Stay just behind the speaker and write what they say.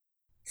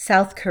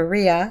South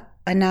Korea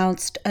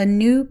announced a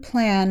new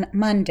plan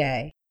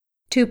Monday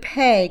to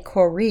pay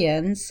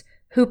Koreans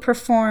who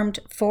performed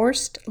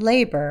forced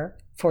labor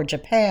for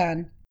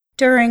Japan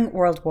during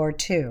World War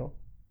II.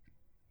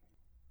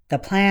 The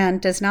plan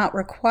does not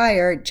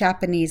require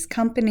Japanese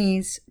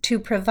companies to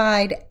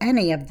provide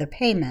any of the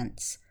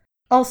payments,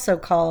 also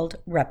called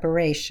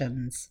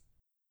reparations.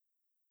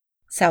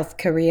 South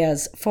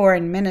Korea's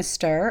Foreign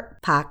Minister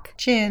Pak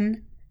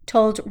Jin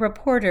told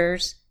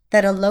reporters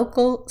that a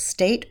local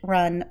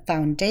state-run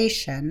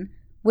foundation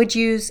would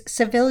use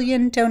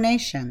civilian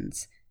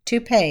donations to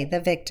pay the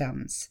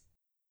victims.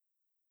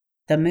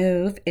 The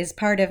move is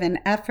part of an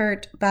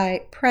effort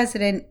by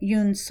President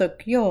Yoon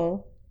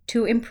Suk-yeol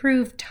to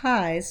improve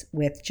ties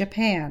with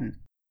Japan.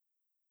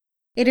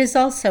 It is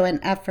also an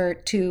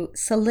effort to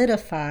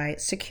solidify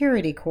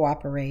security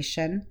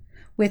cooperation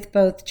with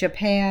both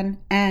Japan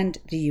and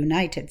the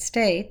United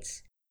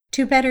States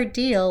to better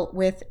deal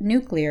with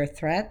nuclear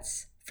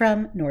threats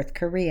from North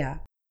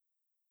Korea.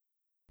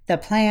 The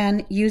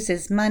plan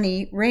uses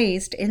money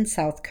raised in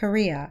South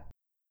Korea.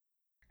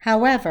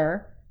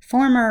 However,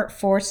 former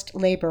forced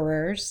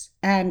laborers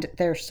and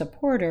their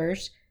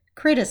supporters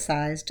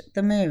criticized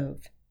the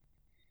move.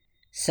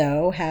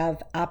 So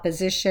have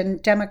opposition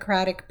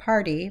Democratic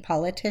Party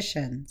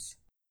politicians.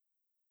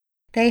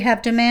 They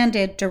have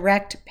demanded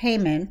direct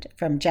payment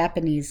from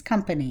Japanese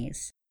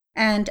companies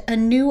and a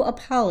new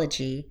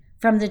apology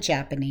from the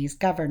Japanese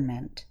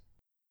government.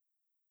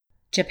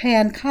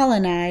 Japan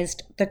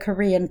colonized the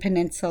Korean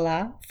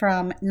peninsula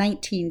from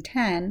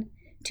 1910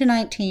 to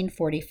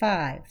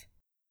 1945.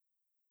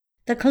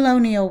 The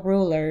colonial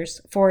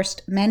rulers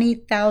forced many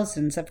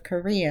thousands of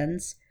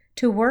Koreans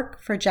to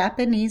work for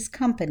Japanese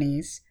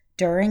companies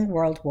during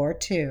World War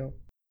II.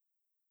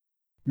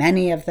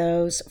 Many of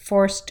those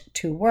forced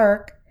to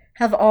work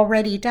have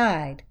already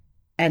died,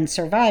 and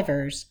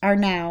survivors are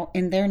now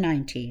in their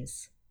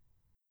 90s.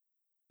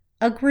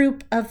 A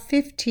group of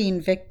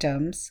 15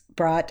 victims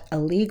brought a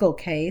legal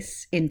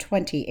case in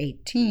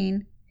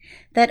 2018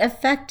 that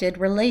affected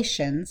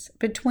relations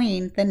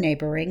between the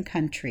neighboring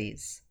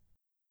countries.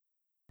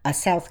 A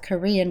South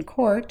Korean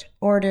court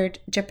ordered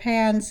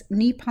Japan's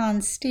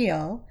Nippon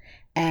Steel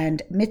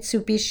and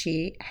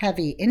Mitsubishi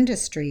Heavy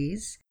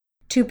Industries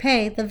to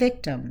pay the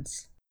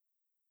victims.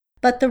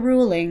 But the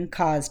ruling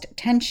caused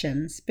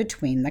tensions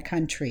between the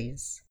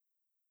countries.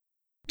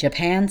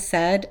 Japan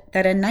said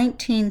that a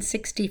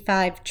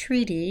 1965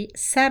 treaty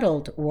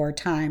settled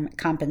wartime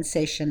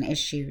compensation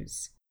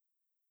issues.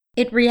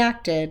 It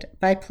reacted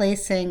by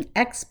placing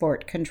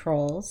export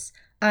controls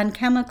on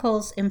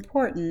chemicals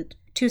important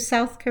to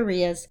South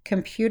Korea's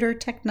computer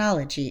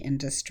technology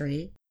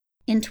industry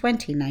in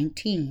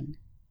 2019.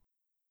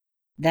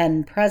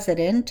 Then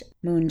President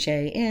Moon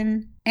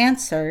Jae-in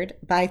answered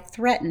by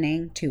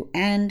threatening to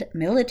end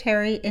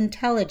military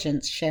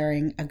intelligence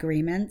sharing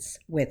agreements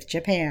with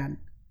Japan.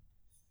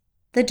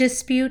 The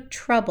dispute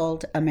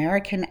troubled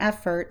American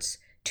efforts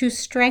to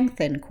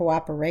strengthen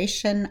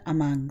cooperation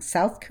among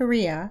South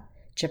Korea,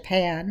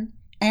 Japan,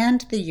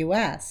 and the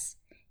U.S.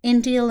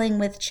 in dealing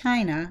with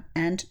China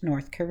and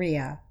North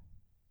Korea.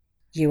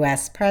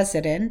 U.S.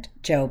 President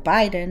Joe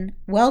Biden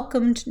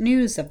welcomed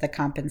news of the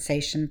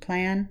compensation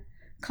plan,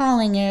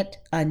 calling it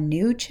a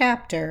new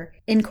chapter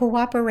in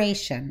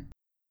cooperation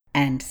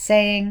and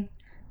saying,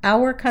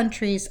 "Our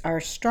countries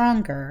are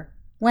stronger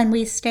when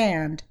we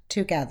stand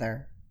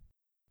together."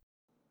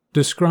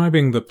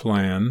 Describing the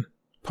plan,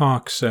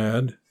 Pak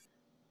said,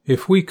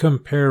 "If we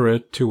compare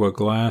it to a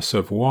glass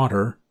of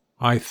water,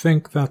 I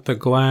think that the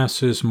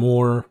glass is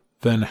more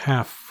than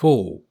half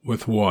full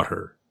with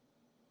water."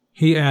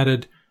 He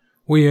added,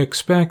 "We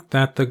expect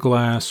that the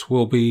glass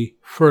will be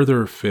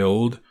further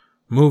filled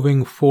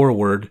moving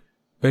forward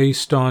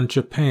based on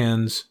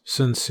Japan's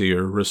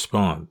sincere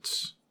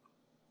response."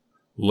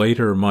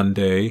 Later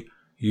Monday,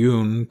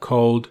 Yoon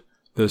called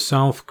the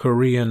South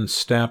Korean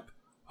step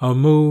a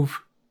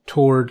move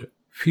toward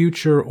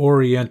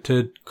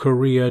future-oriented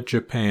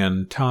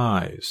Korea-Japan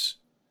ties.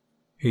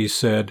 He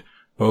said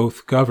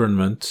both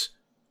governments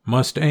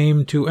must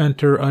aim to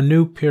enter a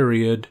new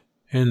period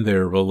in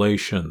their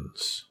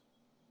relations.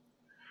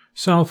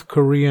 South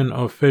Korean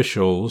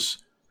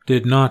officials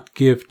did not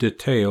give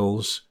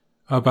details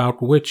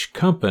about which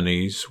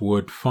companies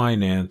would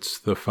finance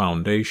the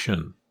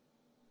foundation.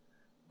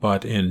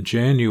 But in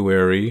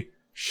January,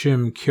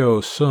 Shim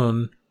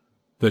Kyo-sun,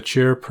 the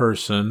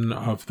chairperson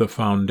of the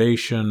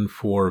Foundation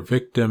for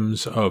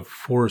Victims of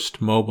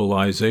Forced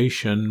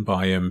Mobilization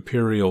by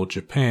Imperial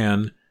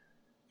Japan,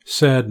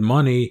 said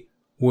money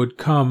would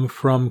come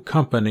from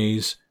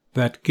companies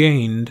that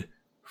gained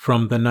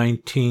from the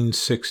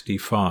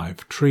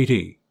 1965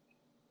 treaty.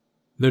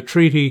 The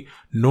treaty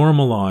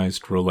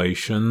normalized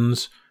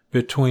relations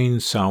between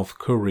South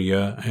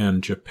Korea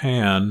and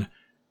Japan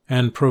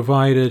and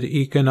provided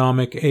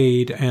economic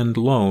aid and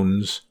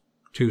loans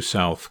to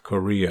South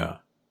Korea.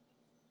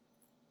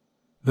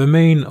 The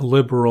main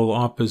liberal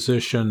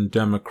opposition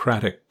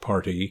Democratic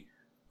Party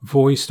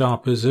voiced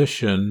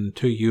opposition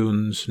to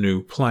Yoon's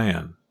new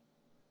plan.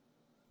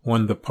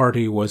 When the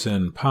party was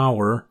in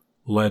power,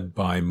 led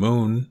by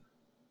Moon,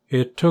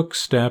 it took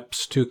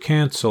steps to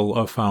cancel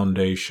a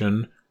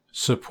foundation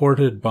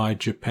supported by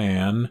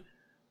Japan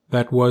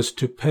that was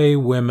to pay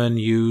women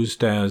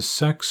used as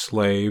sex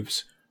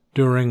slaves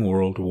during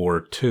World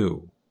War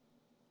II.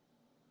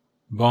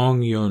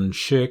 Bong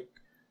Yun-shik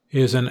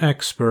is an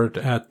expert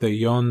at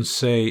the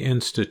Yonsei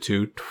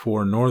Institute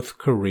for North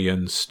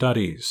Korean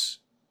Studies.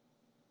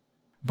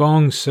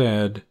 Bong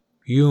said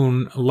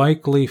Yoon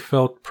likely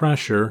felt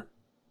pressure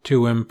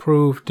to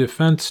improve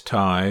defense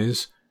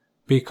ties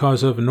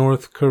because of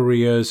North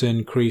Korea's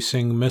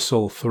increasing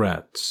missile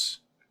threats.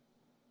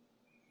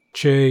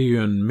 Chae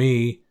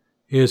Yun-mi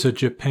is a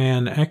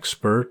Japan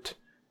expert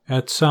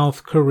at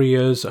South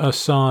Korea's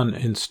Asan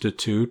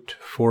Institute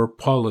for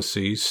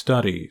Policy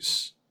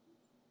Studies.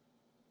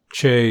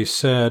 Chae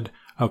said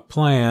a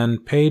plan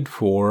paid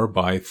for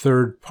by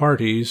third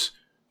parties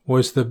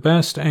was the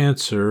best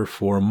answer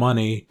for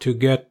money to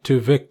get to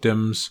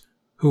victims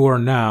who are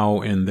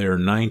now in their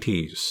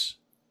 90s.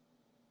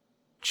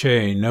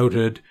 Chae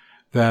noted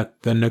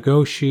that the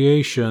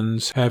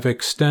negotiations have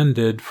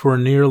extended for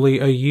nearly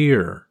a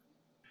year,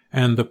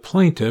 and the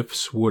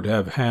plaintiffs would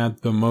have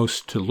had the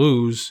most to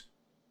lose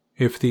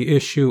if the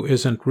issue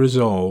isn't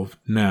resolved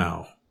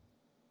now.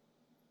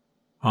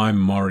 I'm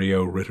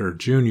Mario Ritter,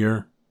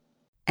 Jr.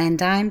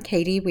 And I'm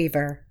Katie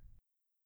Weaver.